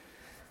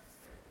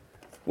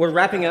We're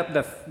wrapping up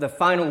the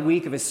final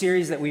week of a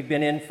series that we've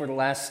been in for the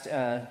last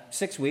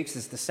 6 weeks.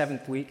 This is the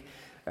seventh week.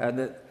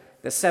 The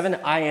 7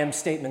 I am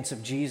statements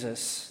of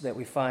Jesus that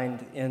we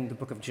find in the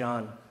book of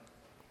John.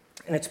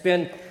 And it's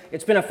been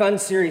a fun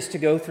series to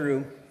go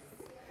through,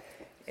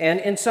 and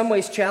in some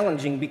ways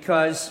challenging,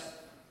 because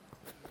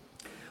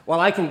while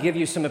I can give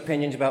you some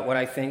opinions about what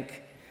I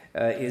think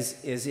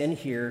is in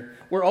here,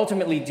 we're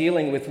ultimately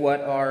dealing with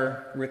what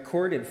are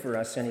recorded for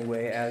us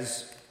anyway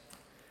as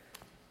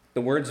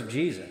the words of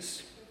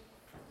Jesus.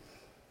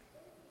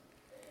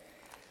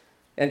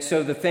 And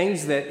so the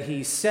things that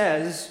he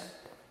says,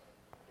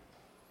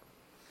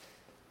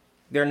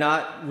 they're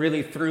not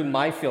really through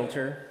my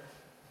filter.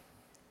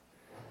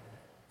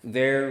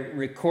 They're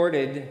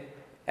recorded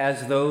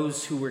as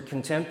those who were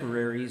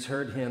contemporaries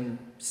heard him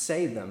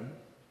say them.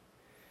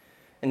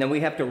 And then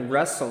we have to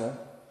wrestle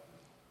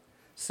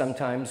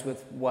sometimes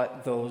with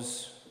what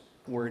those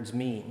words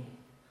mean.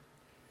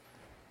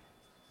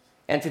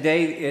 And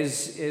today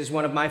is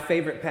one of my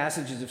favorite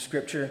passages of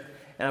Scripture.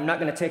 And I'm not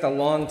going to take a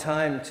long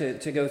time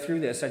to go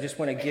through this. I just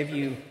want to give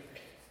you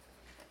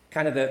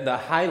kind of the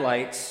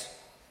highlights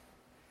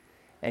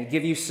and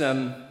give you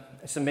some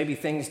maybe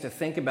things to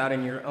think about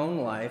in your own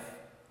life.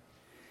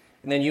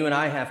 And then you and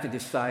I have to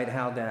decide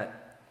how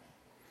that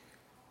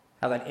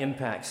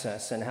impacts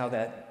us and how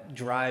that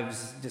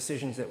drives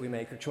decisions that we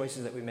make or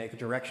choices that we make or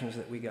directions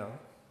that we go.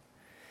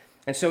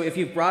 And so if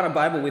you've brought a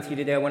Bible with you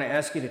today, I want to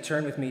ask you to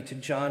turn with me to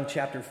John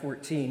chapter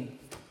 14.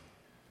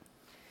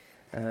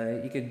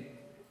 You could...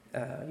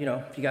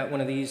 if you got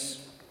one of these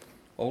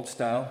old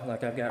style,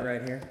 like I've got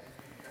right here,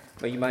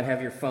 but you might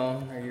have your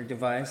phone or your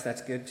device,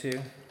 that's good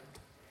too.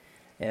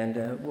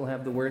 And we'll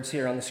have the words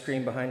here on the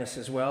screen behind us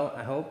as well,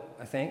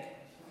 I think.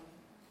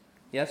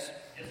 Yes?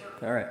 Yes,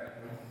 sir. All right.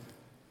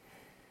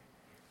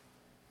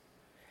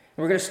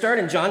 We're going to start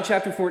in John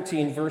chapter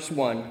 14, verse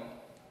 1,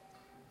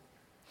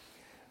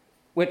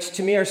 which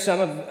to me are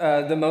some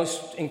of the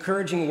most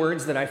encouraging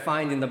words that I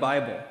find in the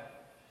Bible.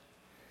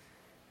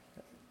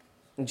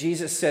 And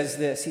Jesus says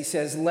this, he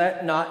says,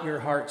 "Let not your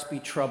hearts be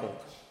troubled.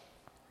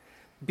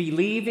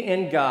 Believe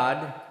in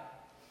God,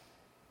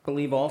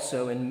 believe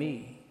also in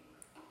me.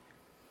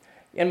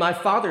 In my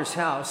Father's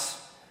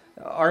house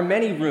are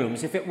many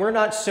rooms. If it were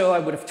not so, I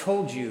would have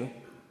told you.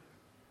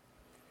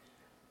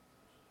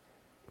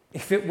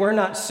 If it were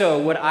not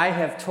so, would I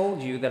have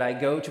told you that I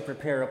go to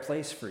prepare a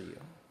place for you?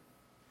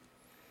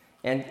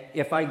 And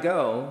if I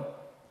go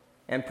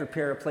and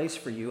prepare a place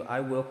for you, I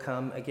will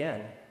come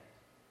again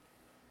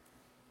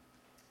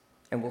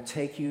and will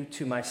take you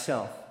to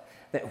myself,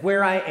 that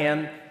where I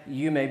am,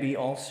 you may be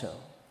also."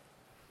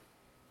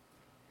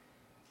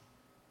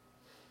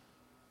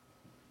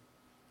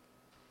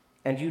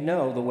 And you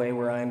know the way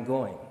where I am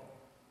going.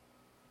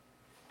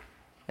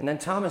 And then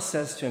Thomas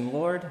says to him,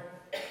 "Lord,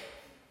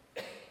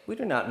 we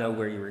do not know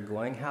where you are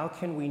going. How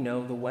can we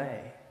know the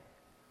way?"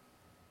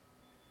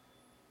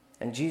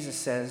 And Jesus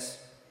says,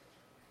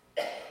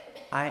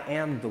 "I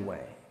am the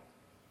way,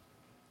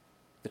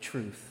 the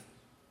truth,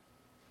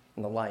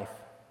 and the life.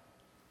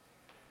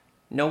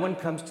 No one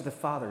comes to the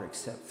Father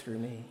except through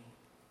me."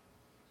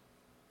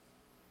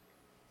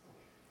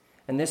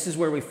 And this is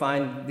where we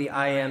find the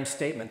I am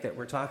statement that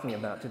we're talking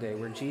about today,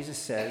 where Jesus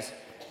says,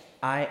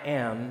 "I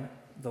am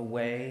the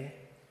way,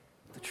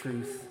 the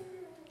truth,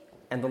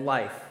 and the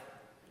life.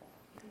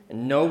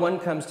 And no one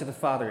comes to the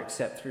Father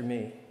except through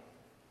me."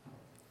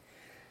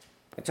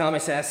 And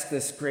Thomas asks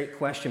this great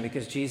question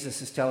because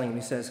Jesus is telling him,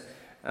 he says,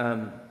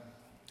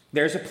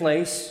 there's a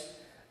place,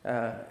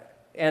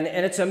 and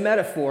it's a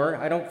metaphor.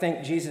 I don't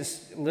think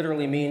Jesus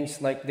literally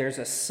means like there's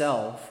a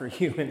cell for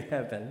you in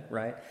heaven,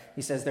 right?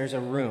 He says there's a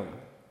room.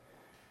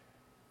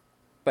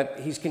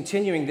 But he's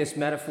continuing this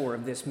metaphor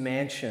of this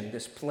mansion,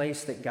 this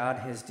place that God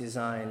has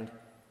designed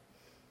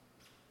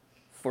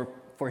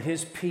for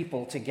his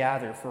people to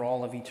gather for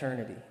all of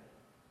eternity.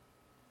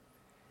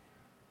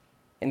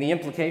 And the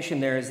implication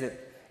there is that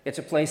it's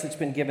a place that's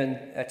been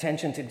given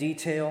attention to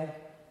detail.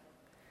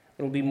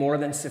 It'll be more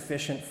than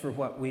sufficient for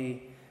what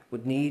we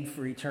would need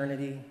for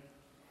eternity.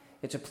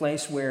 It's a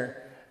place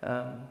where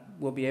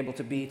we'll be able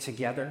to be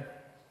together,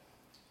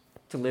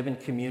 to live in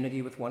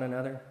community with one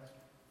another.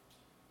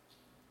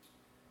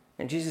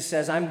 And Jesus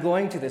says, "I'm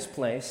going to this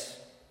place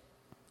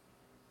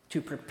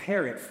to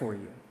prepare it for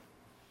you.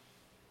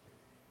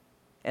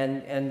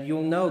 And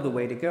you'll know the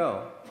way to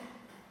go."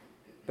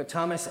 But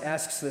Thomas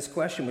asks this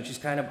question, which is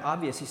kind of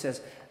obvious. He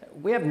says,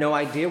 "We have no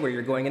idea where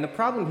you're going." And the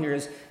problem here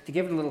is, to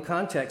give it a little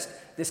context,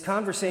 this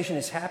conversation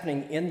is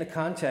happening in the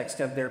context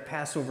of their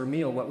Passover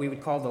meal, what we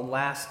would call the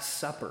Last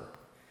Supper.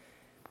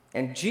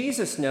 And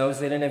Jesus knows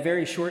that in a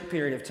very short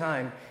period of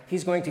time,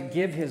 he's going to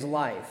give his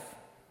life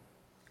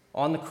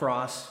on the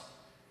cross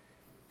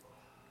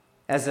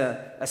as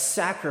a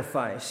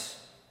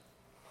sacrifice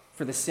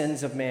for the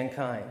sins of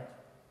mankind.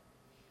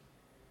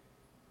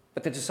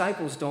 But the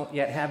disciples don't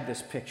yet have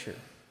this picture.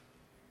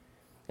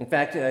 In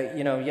fact,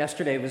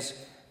 yesterday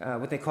was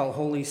what they call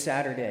Holy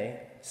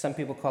Saturday. Some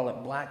people call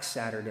it Black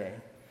Saturday,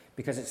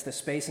 because it's the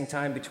space and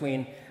time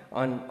between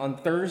On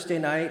Thursday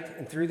night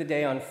and through the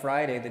day on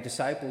Friday, the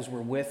disciples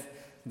were with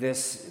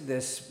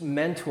this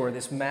mentor,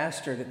 this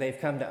master that they've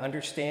come to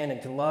understand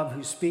and to love,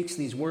 who speaks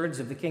these words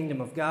of the kingdom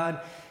of God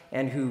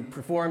and who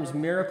performs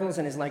miracles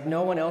and is like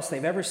no one else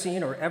they've ever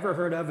seen or ever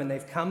heard of, and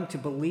they've come to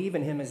believe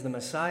in him as the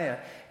Messiah,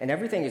 and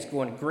everything is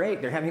going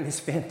great. They're having this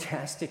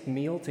fantastic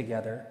meal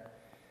together.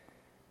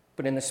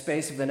 But in the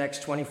space of the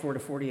next 24 to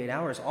 48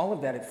 hours, all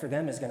of that for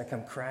them is going to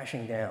come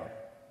crashing down.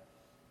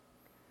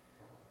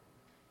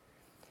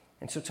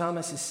 And so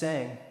Thomas is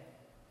saying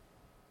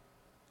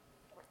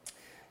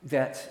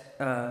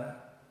that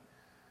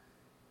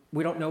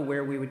we don't know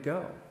where we would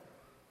go.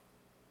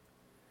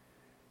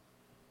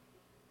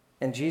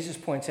 And Jesus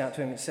points out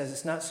to him, it says,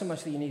 it's not so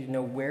much that you need to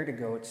know where to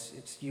go,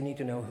 it's you need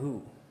to know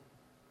who.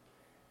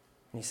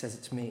 And he says,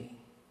 it's me.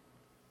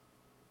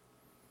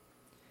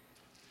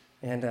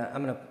 And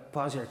I'm going to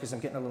pause here because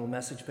I'm getting a little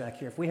message back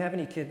here. If we have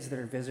any kids that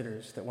are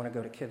visitors that want to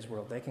go to Kids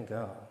World, they can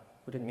go.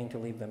 We didn't mean to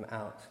leave them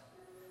out.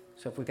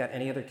 So if we've got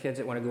any other kids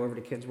that want to go over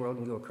to Kids World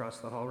and go across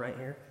the hall right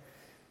here,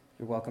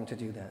 you're welcome to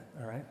do that,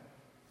 all right?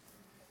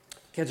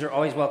 Kids are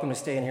always welcome to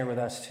stay in here with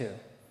us too.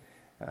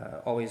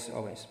 Always,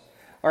 always.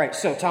 All right,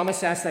 so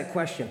Thomas asked that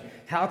question.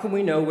 How can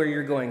we know where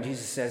you're going?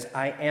 Jesus says,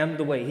 I am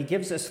the way. He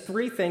gives us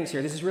three things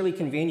here. This is really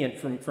convenient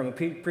from a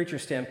preacher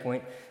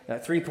standpoint.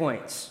 3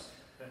 points,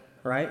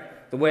 right?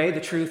 The way,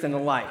 the truth, and the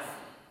life.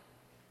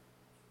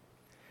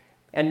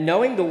 And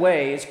knowing the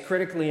way is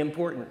critically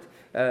important.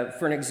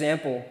 For an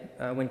example,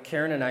 when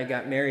Karen and I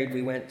got married,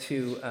 we went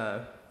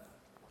to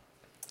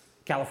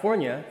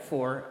California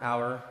for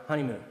our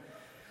honeymoon.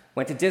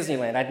 Went to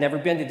Disneyland. I'd never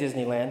been to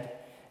Disneyland,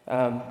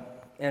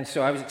 and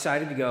so I was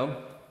excited to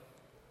go.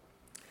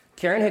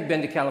 Karen had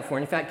been to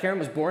California. In fact, Karen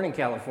was born in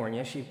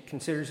California. She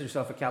considers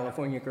herself a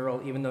California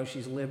girl, even though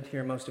she's lived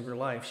here most of her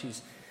life.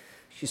 She's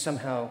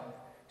somehow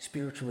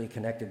spiritually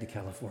connected to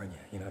California,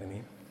 you know what I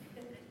mean?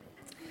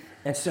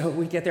 And so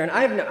we get there,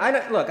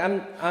 and look,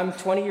 I'm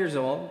 20 years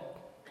old.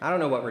 I don't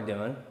know what we're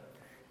doing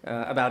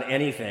about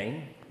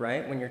anything,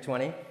 right, when you're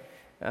 20.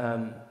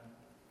 And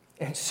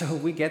so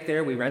we get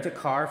there, we rent a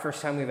car,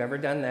 first time we've ever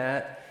done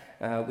that.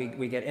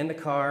 We get in the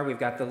car, we've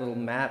got the little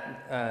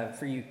map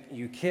for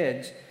you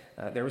kids.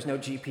 There was no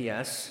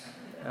GPS.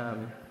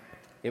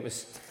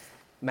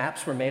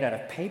 Maps were made out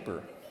of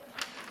paper,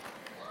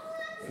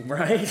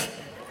 right?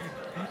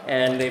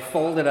 And they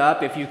folded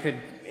up.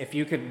 If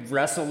you could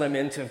wrestle them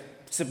into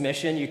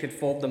submission, you could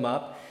fold them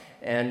up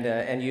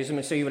and use them.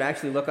 And so you would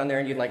actually look on there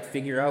and you'd like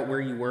figure out where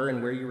you were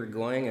and where you were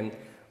going and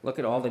look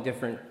at all the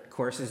different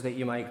courses that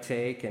you might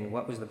take and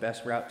what was the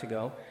best route to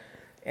go.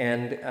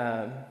 And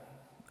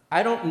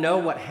I don't know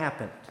what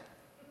happened,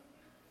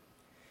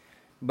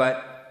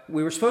 but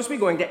we were supposed to be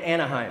going to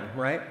Anaheim,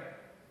 right?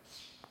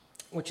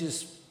 Which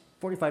is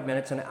 45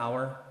 minutes, an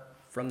hour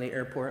from the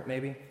airport,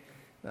 maybe.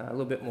 A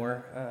little bit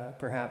more,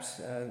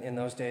 perhaps, in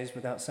those days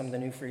without some of the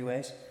new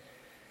freeways.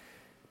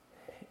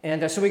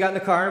 And so we got in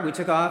the car, we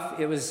took off.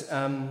 It was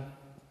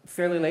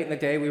fairly late in the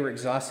day. We were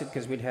exhausted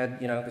because we'd had,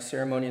 the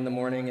ceremony in the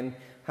morning and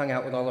hung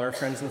out with all our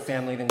friends and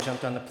family, then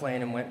jumped on the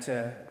plane and went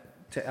to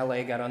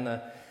LA, got on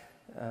got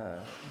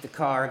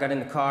in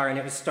the car, and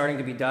it was starting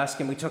to be dusk,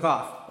 and we took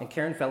off, and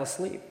Karen fell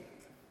asleep.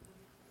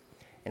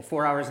 And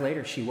 4 hours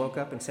later, she woke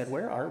up and said,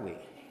 "Where are we?"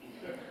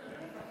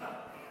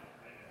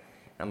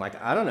 I'm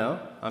like, "I don't know.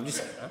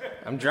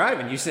 I'm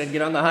driving. You said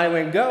get on the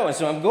highway and go, and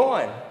so I'm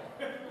going."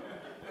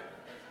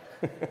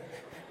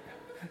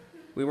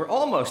 We were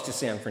almost to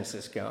San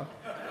Francisco.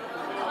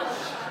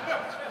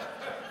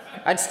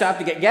 I'd stopped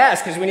to get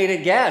gas because we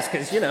needed gas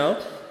because,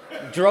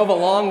 drove a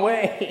long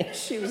way.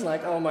 She was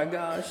like, "Oh my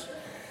gosh."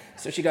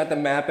 So she got the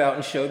map out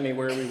and showed me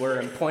where we were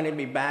and pointed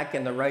me back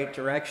in the right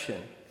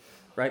direction,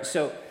 right?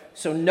 So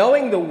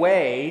knowing the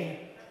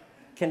way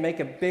can make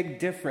a big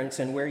difference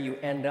in where you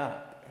end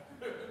up.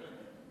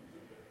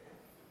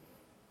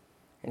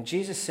 And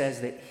Jesus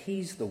says that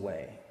he's the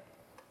way.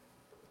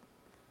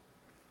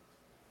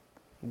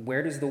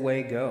 Where does the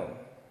way go?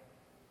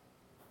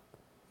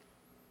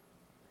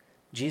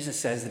 Jesus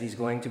says that he's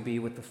going to be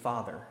with the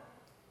Father,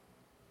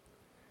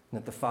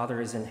 and that the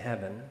Father is in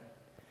heaven,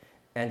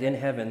 and in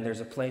heaven there's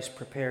a place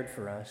prepared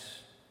for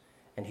us,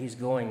 and he's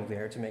going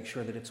there to make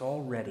sure that it's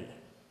all ready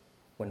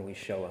when we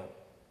show up.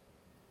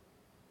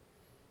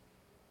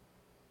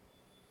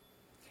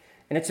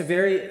 And it's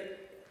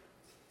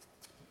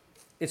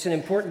an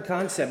important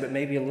concept, but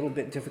maybe a little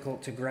bit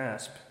difficult to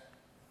grasp.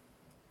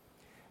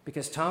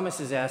 Because Thomas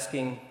is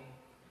asking,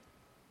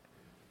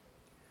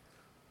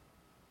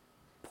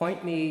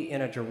 point me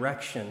in a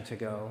direction to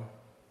go.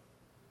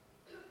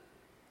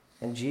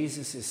 And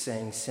Jesus is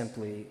saying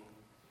simply,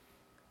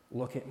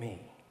 look at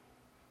me.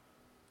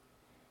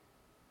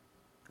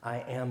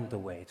 I am the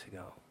way to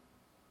go.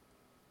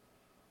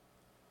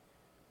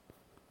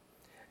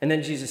 And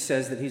then Jesus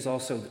says that he's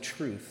also the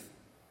truth.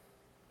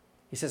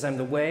 He says, I'm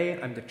the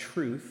way, I'm the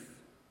truth.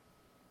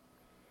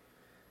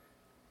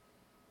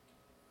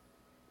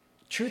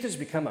 Truth has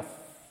become a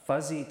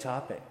fuzzy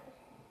topic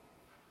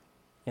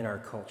in our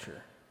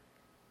culture.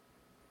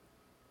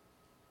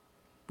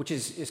 which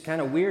is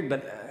kind of weird,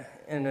 but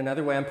in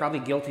another way, I'm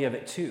probably guilty of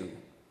it too.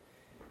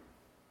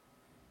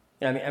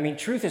 I mean,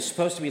 truth is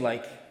supposed to be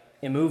like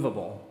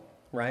immovable,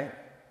 right?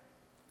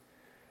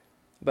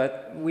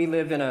 But we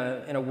live in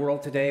a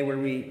world today where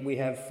we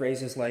have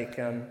phrases like,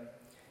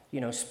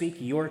 speak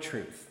your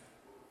truth.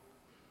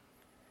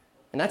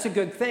 And that's a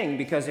good thing,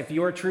 because if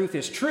your truth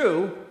is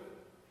true,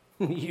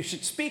 you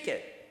should speak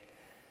it.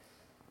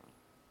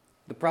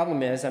 The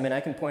problem is, I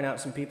can point out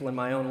some people in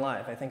my own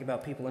life. I think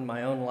about people in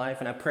my own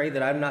life, and I pray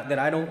that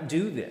I don't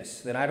do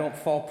this, that I don't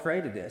fall prey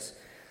to this,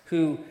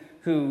 who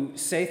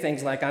say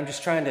things like, I'm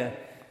just trying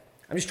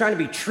to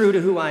be true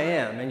to who I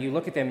am. And you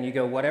look at them and you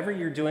go, whatever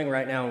you're doing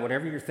right now and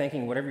whatever you're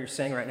thinking, whatever you're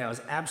saying right now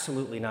is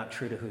absolutely not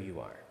true to who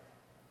you are.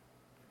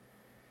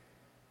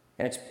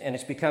 And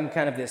it's become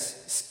kind of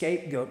this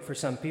scapegoat for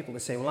some people to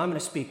say, well, I'm going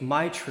to speak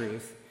my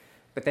truth,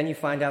 but then you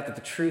find out that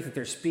the truth that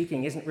they're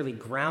speaking isn't really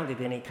grounded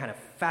in any kind of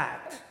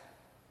fact.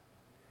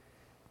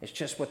 It's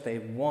just what they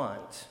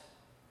want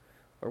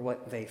or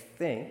what they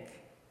think.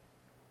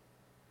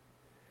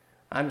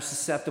 I'm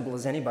susceptible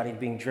as anybody to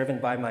being driven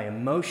by my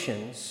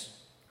emotions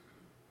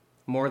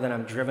more than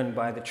I'm driven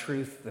by the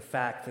truth, the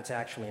fact that's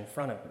actually in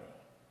front of me.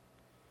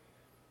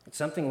 It's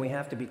something we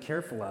have to be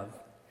careful of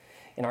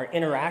in our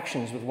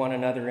interactions with one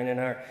another and in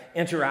our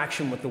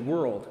interaction with the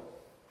world.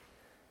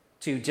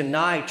 To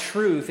deny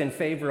truth in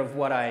favor of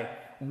what I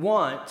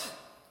want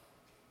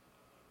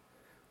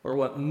or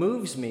what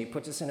moves me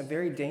puts us in a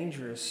very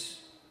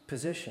dangerous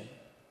position.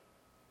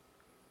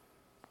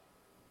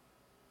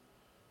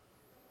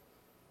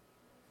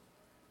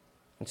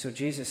 And so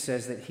Jesus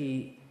says that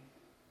he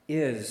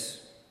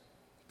is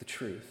the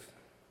truth.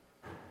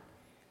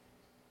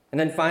 And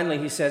then finally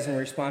he says, in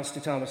response to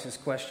Thomas's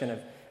question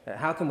of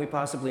how can we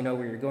possibly know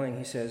where you're going,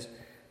 he says,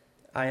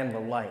 I am the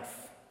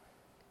life.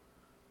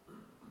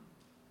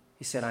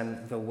 He said,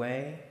 I'm the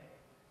way,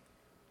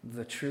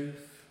 the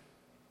truth,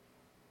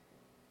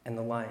 and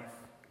the life.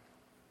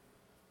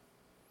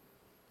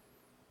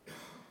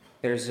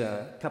 There's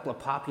a couple of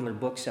popular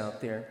books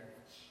out there,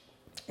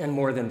 and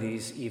more than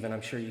these even.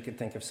 I'm sure you could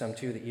think of some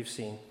too that you've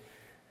seen.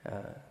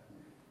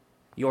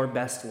 Your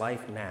Best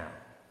Life Now.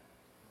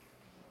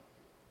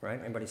 Right?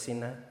 Anybody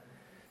seen that?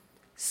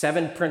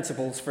 7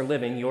 Principles for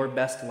Living Your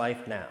Best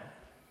Life Now.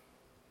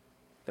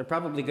 They're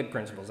probably good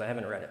principles. I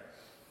haven't read it.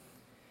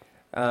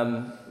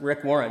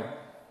 Rick Warren,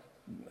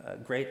 a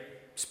great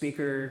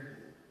speaker,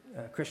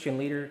 Christian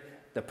leader,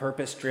 The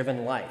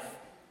Purpose-Driven Life.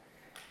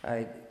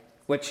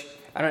 Which,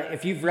 I don't know,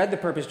 if you've read The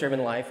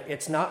Purpose-Driven Life,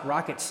 it's not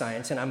rocket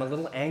science, and I'm a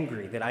little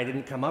angry that I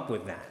didn't come up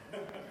with that.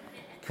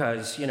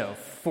 Because,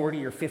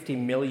 40 or 50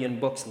 million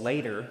books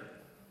later,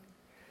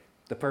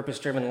 The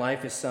Purpose-Driven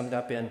Life is summed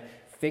up in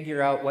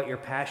figure out what you're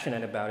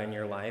passionate about in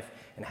your life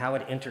and how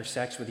it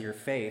intersects with your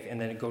faith,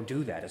 and then go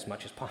do that as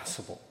much as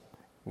possible.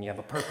 And you have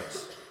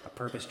a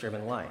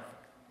purpose-driven life.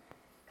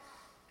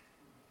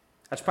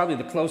 That's probably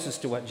the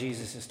closest to what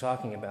Jesus is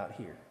talking about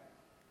here.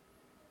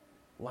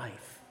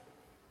 Life.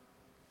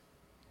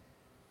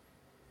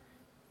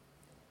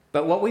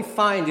 But what we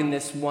find in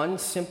this one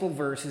simple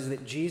verse is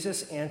that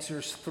Jesus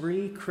answers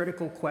 3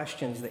 critical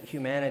questions that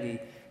humanity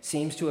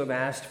seems to have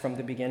asked from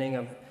the beginning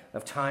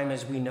of time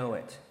as we know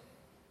it.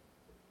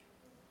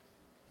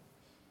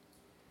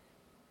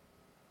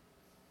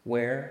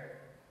 Where,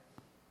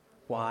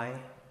 why,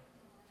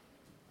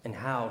 and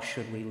how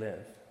should we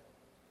live?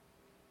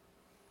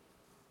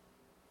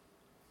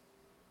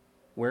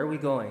 Where are we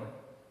going?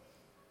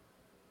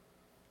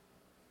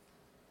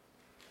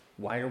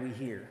 Why are we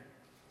here?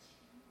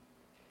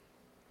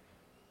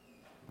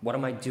 What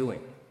am I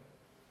doing?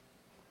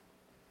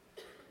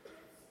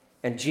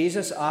 And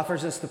Jesus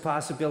offers us the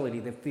possibility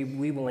that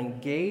we will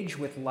engage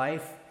with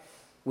life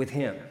with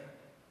him.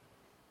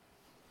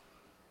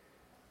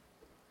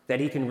 That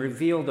he can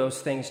reveal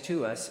those things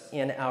to us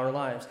in our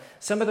lives.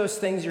 Some of those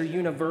things are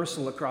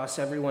universal across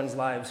everyone's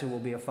lives who will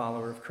be a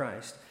follower of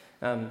Christ.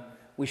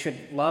 We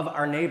should love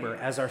our neighbor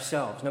as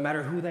ourselves, no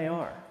matter who they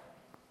are.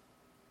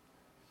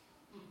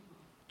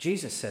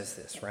 Jesus says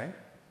this, right?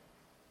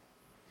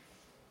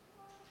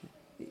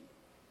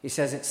 He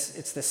says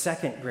it's the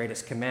second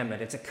greatest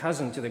commandment. It's a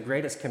cousin to the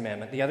greatest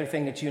commandment. The other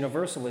thing that's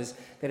universal is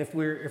that if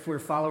we're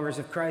followers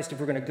of Christ, if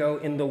we're going to go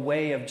in the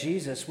way of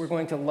Jesus, we're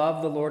going to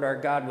love the Lord our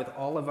God with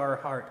all of our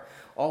heart,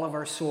 all of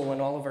our soul,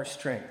 and all of our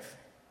strength.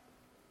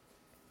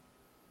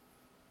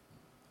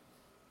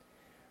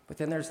 But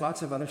then there's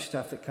lots of other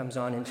stuff that comes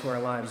on into our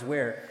lives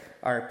where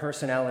our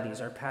personalities,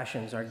 our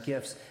passions, our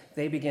gifts,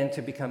 they begin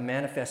to become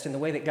manifest in the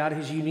way that God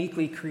has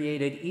uniquely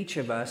created each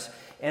of us.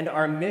 And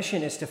our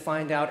mission is to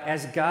find out,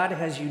 as God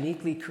has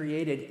uniquely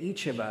created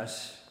each of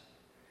us,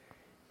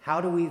 how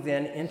do we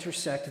then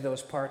intersect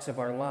those parts of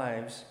our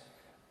lives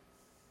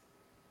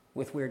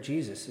with where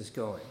Jesus is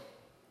going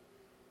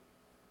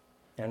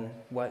and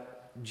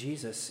what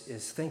Jesus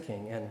is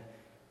thinking and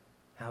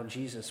how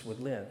Jesus would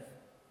live.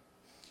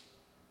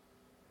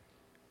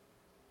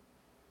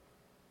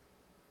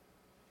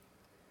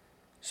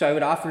 So I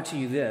would offer to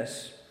you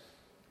this.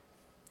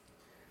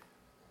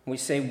 We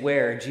say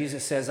where.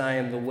 Jesus says, I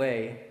am the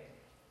way.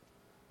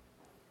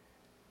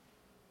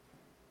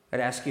 I'd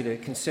ask you to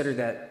consider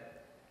that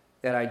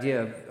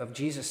idea of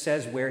Jesus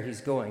says where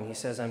he's going. He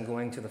says, I'm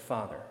going to the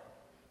Father.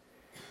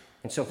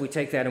 And so if we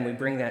take that and we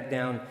bring that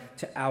down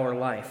to our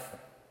life,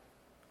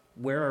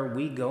 where are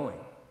we going?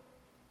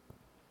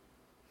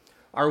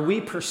 Are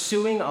we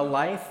pursuing a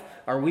life?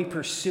 Are we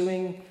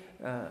pursuing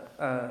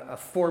a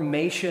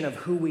formation of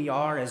who we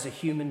are as a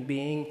human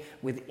being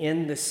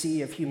within the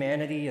sea of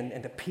humanity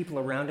and the people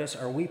around us?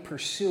 Are we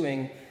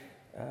pursuing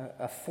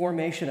a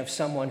formation of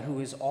someone who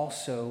is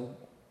also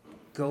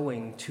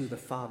going to the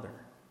Father?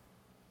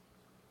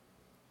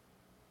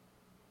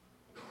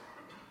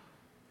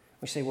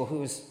 We say, well,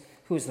 who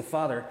is the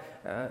Father?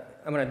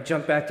 I'm going to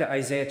jump back to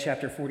Isaiah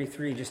chapter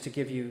 43 just to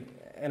give you,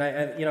 and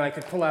I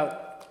could pull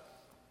out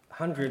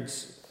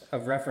hundreds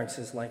of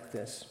references like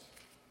this.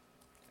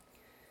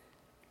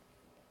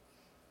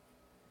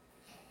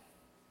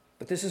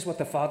 But this is what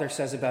the Father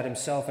says about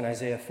himself in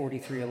Isaiah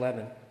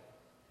 43:11.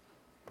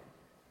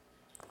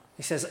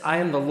 He says, I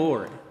am the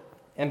Lord,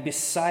 and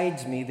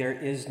besides me there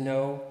is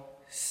no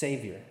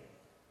Savior.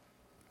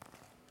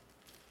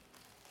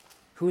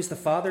 Who is the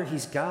Father?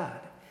 He's God.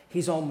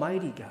 He's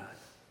Almighty God.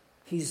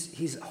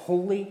 He's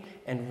holy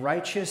and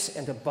righteous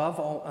and above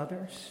all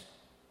others.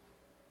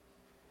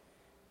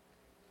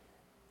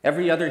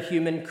 Every other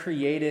human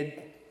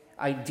created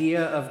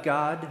idea of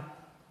God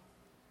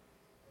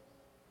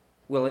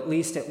will at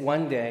least at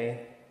one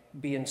day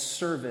be in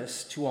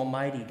service to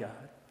Almighty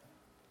God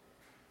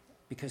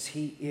because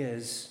he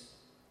is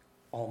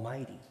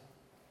Almighty.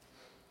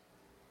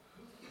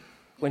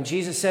 When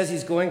Jesus says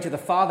he's going to the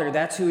Father,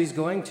 that's who he's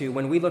going to.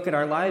 When we look at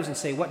our lives and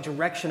say, what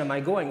direction am I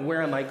going?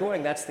 Where am I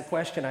going? That's the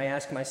question I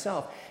ask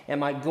myself.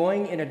 Am I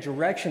going in a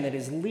direction that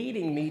is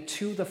leading me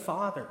to the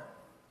Father?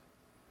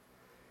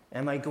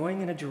 Am I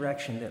going in a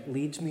direction that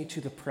leads me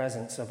to the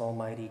presence of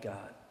Almighty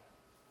God?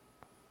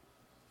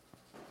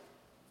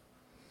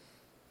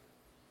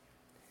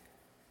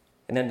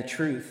 And then the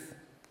truth.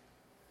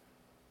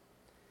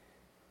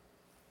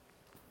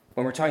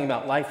 When we're talking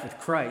about life with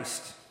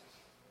Christ,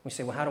 we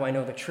say, well, how do I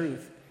know the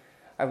truth?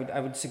 I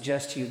would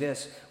suggest to you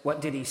this. What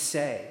did he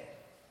say?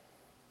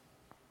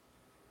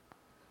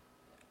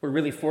 We're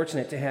really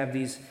fortunate to have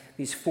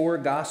these four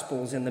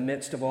Gospels in the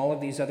midst of all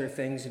of these other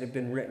things that have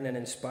been written and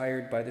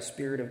inspired by the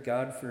Spirit of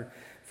God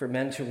for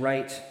men to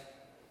write.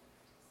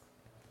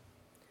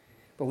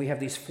 But we have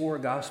these four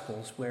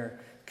Gospels where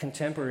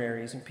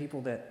contemporaries and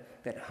people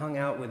that hung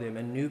out with him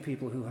and knew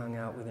people who hung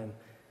out with him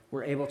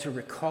were able to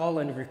recall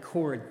and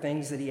record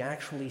things that he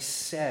actually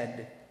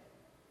said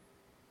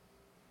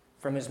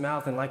from his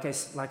mouth. And like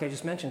I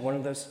just mentioned, one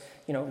of those,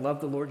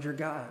 love the Lord your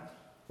God.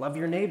 Love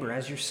your neighbor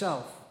as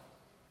yourself.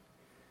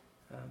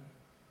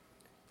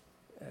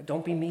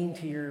 Don't be mean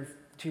to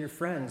your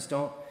friends.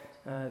 Don't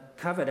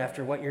covet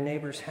after what your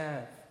neighbors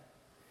have.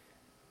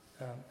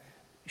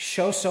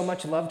 Show so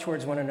much love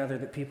towards one another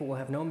that people will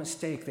have no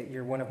mistake that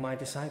you're one of my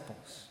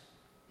disciples.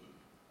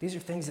 These are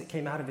things that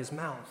came out of his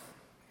mouth.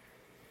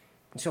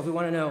 And so if we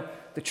want to know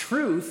the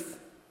truth,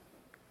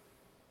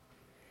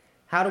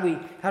 how do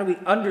we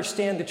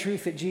understand the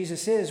truth that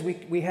Jesus is?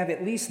 We have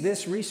at least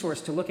this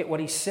resource to look at what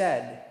he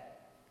said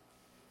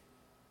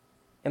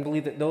and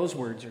believe that those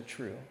words are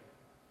true.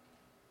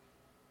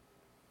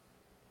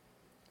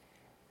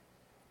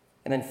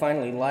 And then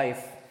finally,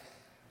 life.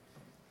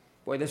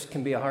 Boy, this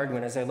can be a hard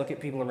one. As I look at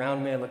people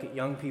around me, I look at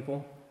young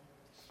people,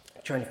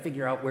 trying to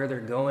figure out where they're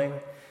going,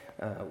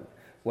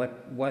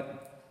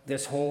 what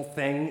this whole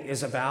thing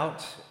is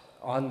about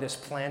on this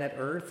planet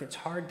Earth. It's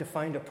hard to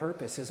find a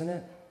purpose, isn't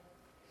it?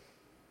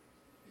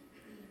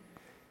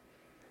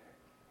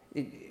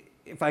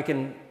 If I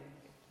can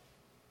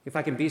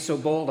be so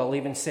bold, I'll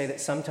even say that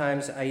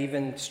sometimes I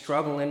even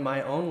struggle in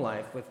my own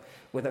life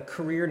with a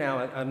career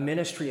now, a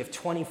ministry of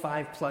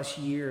 25 plus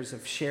years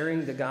of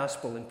sharing the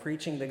gospel and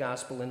preaching the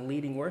gospel and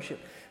leading worship.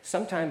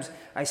 Sometimes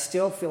I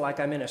still feel like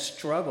I'm in a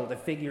struggle to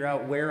figure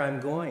out where I'm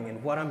going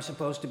and what I'm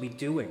supposed to be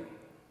doing.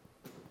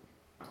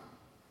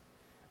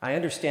 I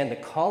understand the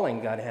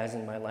calling God has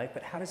in my life,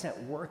 but how does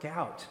that work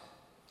out?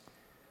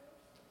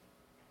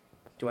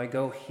 Do I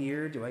go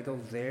here? Do I go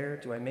there?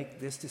 Do I make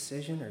this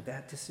decision or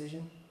that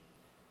decision?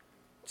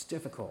 It's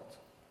difficult.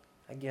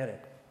 I get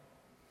it.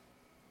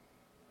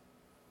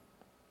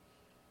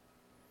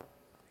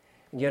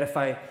 And yet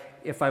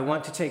if I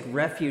want to take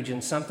refuge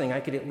in something, I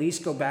could at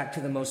least go back to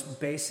the most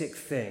basic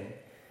thing.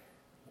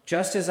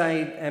 Just as I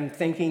am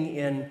thinking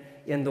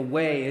in the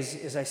way,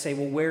 as I say,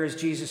 well, where is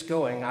Jesus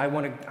going? I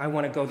want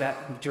to go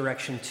that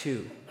direction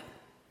too.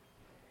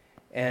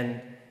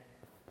 And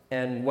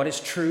what is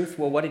truth?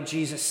 Well, what did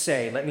Jesus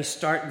say? Let me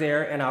start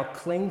there, and I'll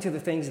cling to the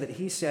things that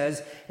he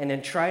says, and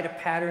then try to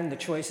pattern the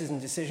choices and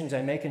decisions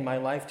I make in my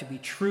life to be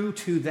true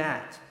to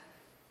that.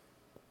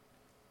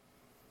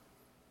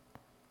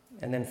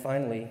 And then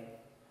finally,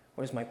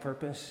 what is my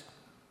purpose?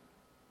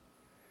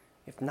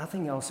 If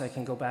nothing else, I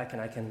can go back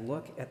and I can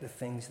look at the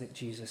things that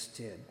Jesus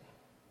did.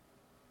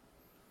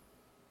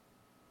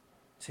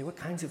 Say, what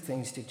kinds of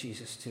things did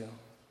Jesus do?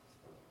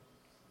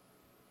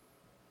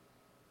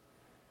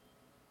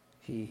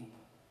 He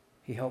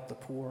helped the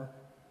poor.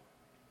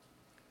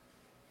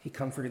 He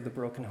comforted the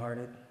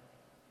brokenhearted.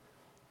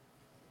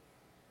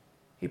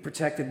 He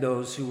protected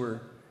those who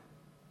were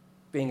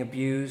being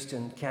abused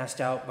and cast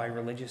out by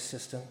religious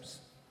systems.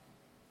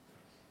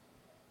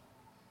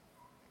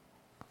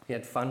 He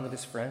had fun with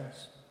his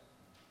friends.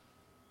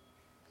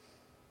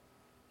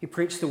 He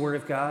preached the Word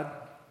of God.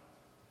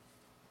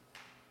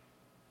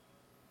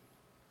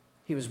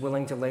 He was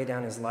willing to lay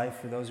down his life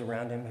for those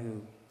around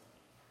him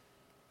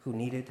who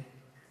needed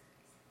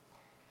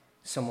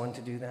someone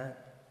to do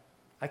that.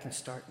 I can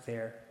start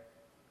there.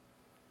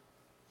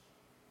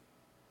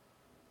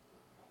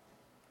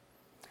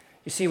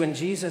 You see, when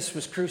Jesus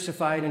was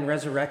crucified and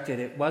resurrected,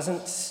 it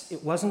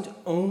wasn't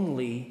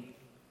only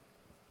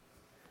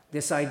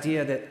this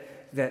idea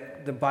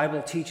that the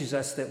Bible teaches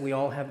us that we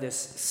all have this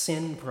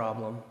sin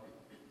problem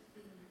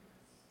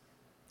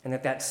and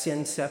that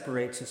sin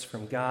separates us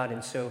from God.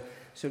 And so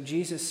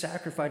Jesus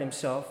sacrificed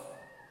himself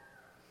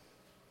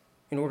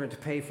in order to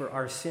pay for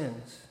our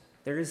sins.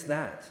 There is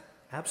that,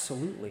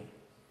 absolutely.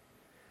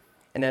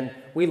 And then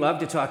we love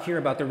to talk here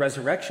about the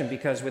resurrection,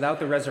 because without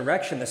the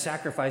resurrection, the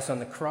sacrifice on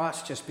the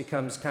cross just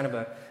becomes kind of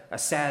a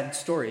sad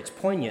story. It's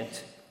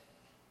poignant,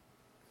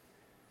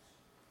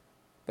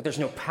 but there's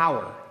no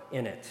power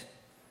in it,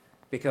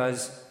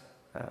 because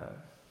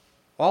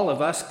all of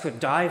us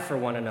could die for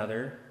one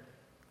another,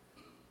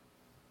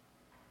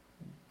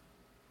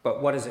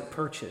 but what does it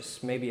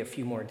purchase? Maybe a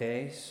few more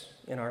days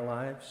in our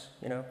lives,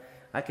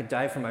 I could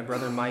die for my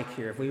brother Mike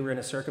here. If we were in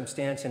a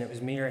circumstance and it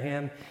was me or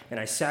him, and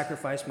I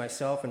sacrificed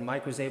myself and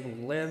Mike was able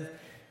to live,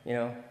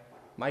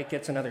 Mike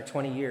gets another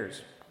 20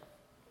 years.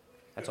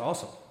 That's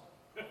awesome.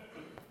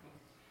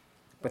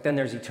 But then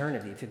there's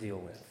eternity to deal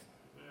with.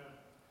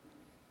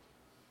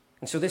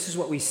 And so this is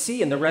what we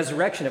see in the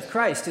resurrection of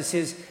Christ, is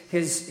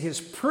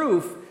his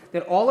proof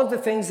that all of the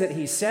things that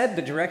he said,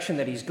 the direction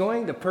that he's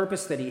going, the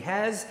purpose that he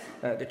has,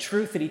 the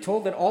truth that he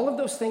told, that all of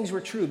those things were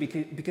true,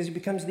 because he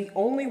becomes the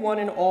only one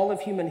in all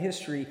of human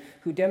history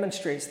who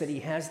demonstrates that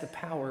he has the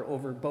power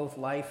over both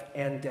life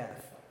and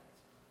death.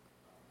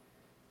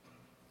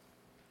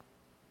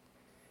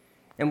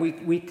 And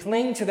we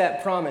cling to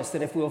that promise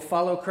that if we'll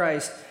follow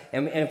Christ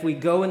and if we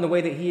go in the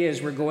way that he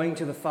is, we're going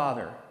to the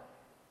Father.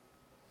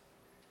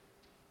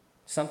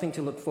 Something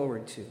to look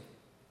forward to.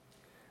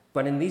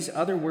 But in these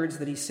other words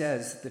that he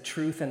says, the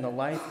truth and the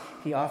life,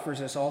 he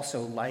offers us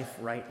also life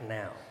right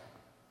now.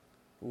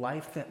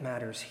 Life that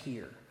matters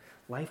here.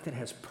 Life that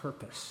has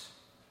purpose.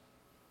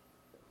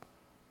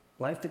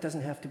 Life that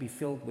doesn't have to be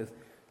filled with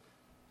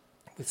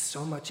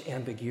so much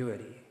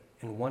ambiguity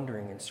and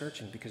wondering and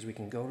searching, because we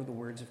can go to the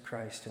words of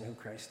Christ and who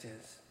Christ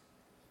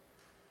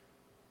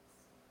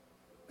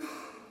is.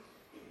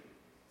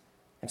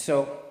 And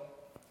so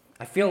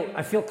I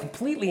feel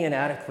completely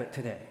inadequate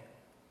today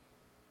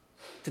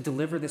to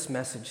deliver this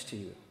message to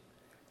you,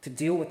 to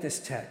deal with this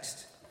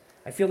text.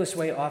 I feel this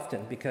way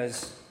often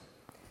because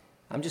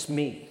I'm just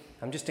me.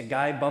 I'm just a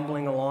guy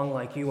bumbling along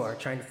like you are,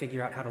 trying to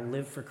figure out how to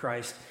live for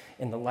Christ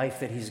in the life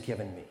that he's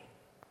given me.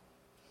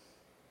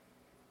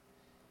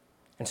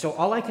 And so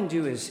all I can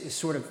do is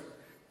sort of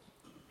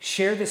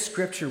share this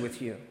scripture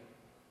with you,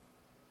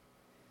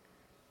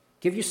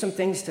 give you some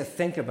things to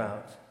think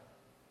about,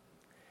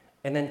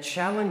 and then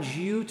challenge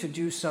you to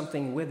do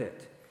something with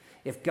it.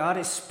 If God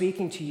is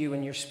speaking to you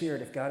in your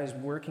spirit, if God is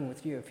working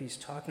with you, if he's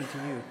talking to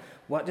you,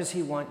 what does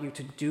he want you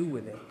to do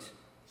with it?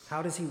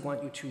 How does he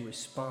want you to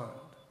respond?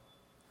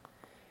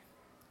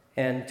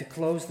 And to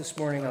close this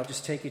morning, I'll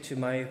just take you to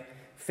my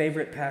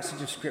favorite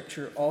passage of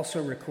Scripture,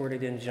 also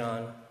recorded in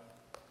John,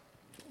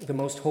 the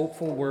most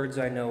hopeful words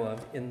I know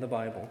of in the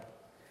Bible,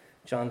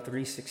 John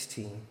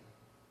 3:16.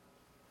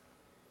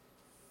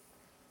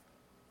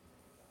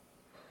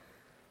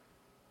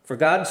 For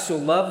God so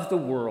loved the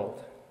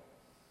world,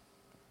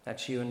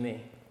 that's you and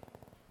me,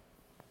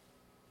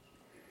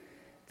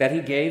 that he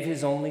gave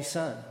his only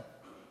Son,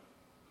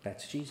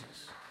 that's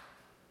Jesus,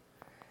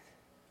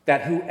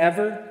 that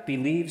whoever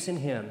believes in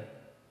him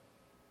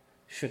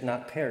should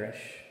not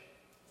perish,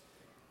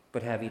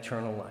 but have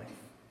eternal life.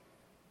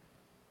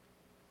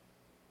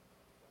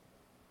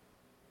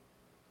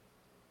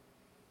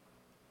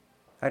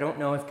 I don't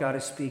know if God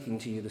is speaking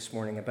to you this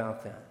morning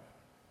about that.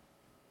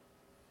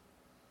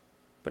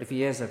 But if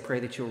he is, I pray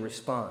that you'll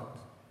respond.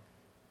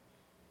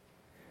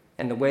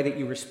 And the way that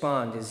you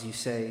respond is you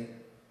say,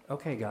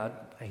 okay, God,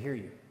 I hear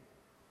you.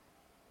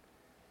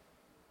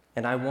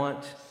 And I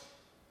want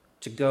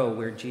to go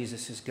where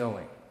Jesus is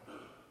going,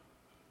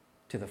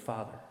 to the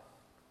Father.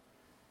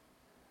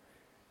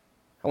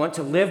 I want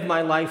to live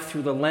my life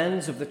through the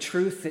lens of the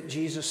truth that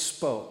Jesus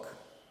spoke.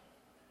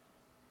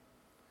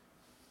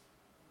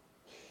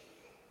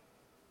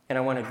 And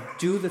I want to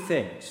do the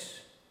things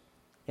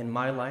in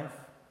my life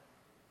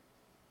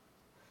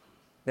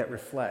that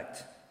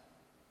reflect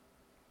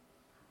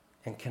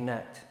and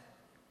connect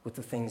with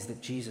the things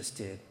that Jesus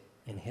did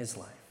in his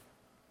life.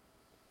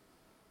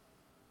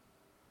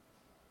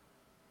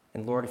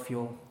 And Lord, if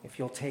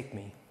you'll take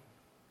me,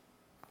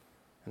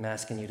 I'm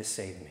asking you to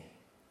save me,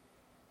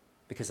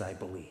 because I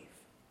believe.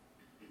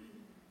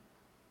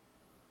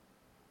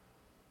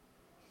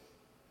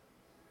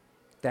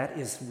 That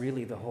is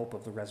really the hope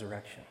of the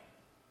resurrection.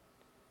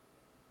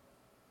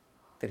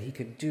 That he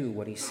could do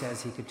what he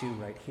says he could do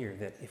right here,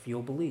 that if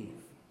you'll believe,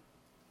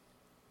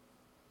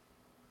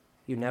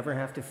 you never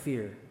have to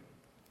fear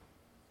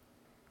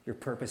your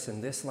purpose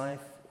in this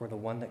life or the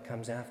one that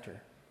comes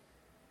after.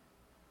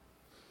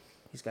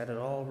 He's got it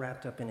all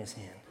wrapped up in his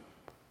hand,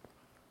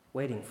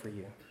 waiting for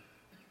you,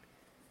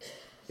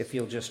 if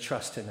you'll just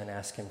trust him and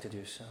ask him to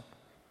do so.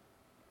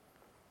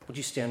 Would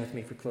you stand with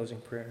me for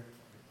closing prayer?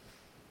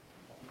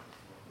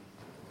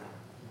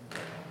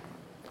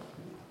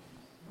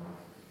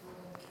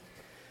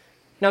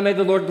 Now may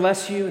the Lord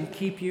bless you and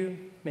keep you.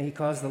 May he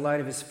cause the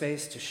light of his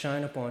face to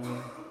shine upon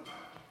you.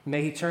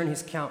 May he turn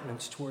his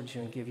countenance towards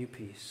you and give you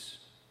peace.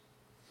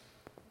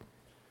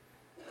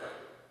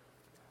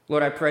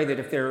 Lord, I pray that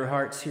if there are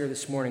hearts here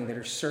this morning that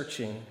are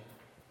searching,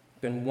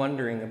 been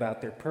wondering about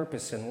their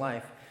purpose in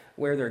life,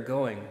 where they're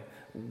going,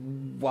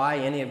 why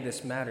any of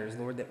this matters,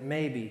 Lord, that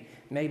maybe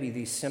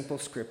these simple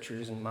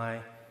scriptures and my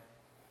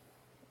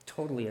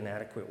totally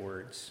inadequate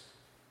words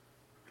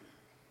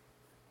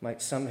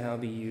might somehow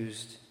be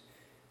used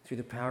through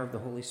the power of the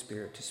Holy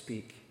Spirit to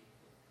speak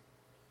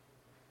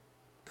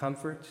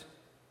comfort,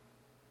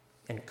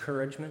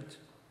 encouragement,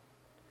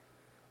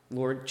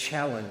 Lord,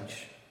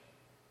 challenge.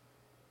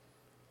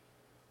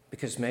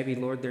 Because maybe,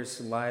 Lord,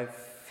 there's a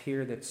life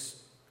here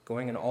that's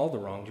going in all the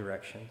wrong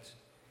directions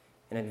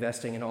and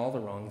investing in all the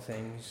wrong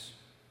things,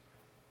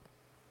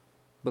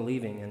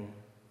 believing in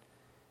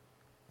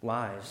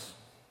lies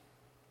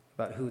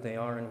about who they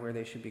are and where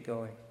they should be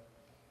going.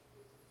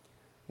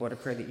 Lord, I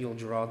pray that you'll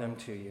draw them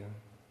to you.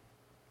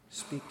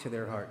 Speak to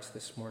their hearts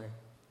this morning.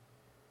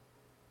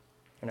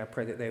 And I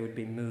pray that they would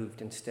be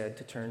moved instead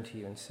to turn to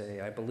you and say,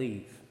 I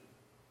believe.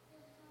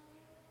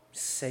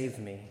 Save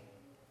me.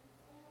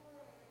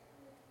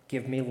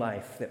 Give me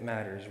life that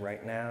matters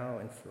right now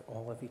and for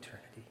all of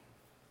eternity.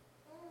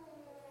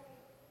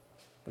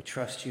 We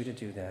trust you to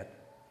do that.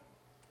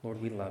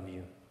 Lord, we love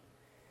you.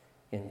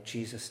 In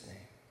Jesus'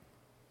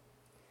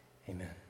 name, amen.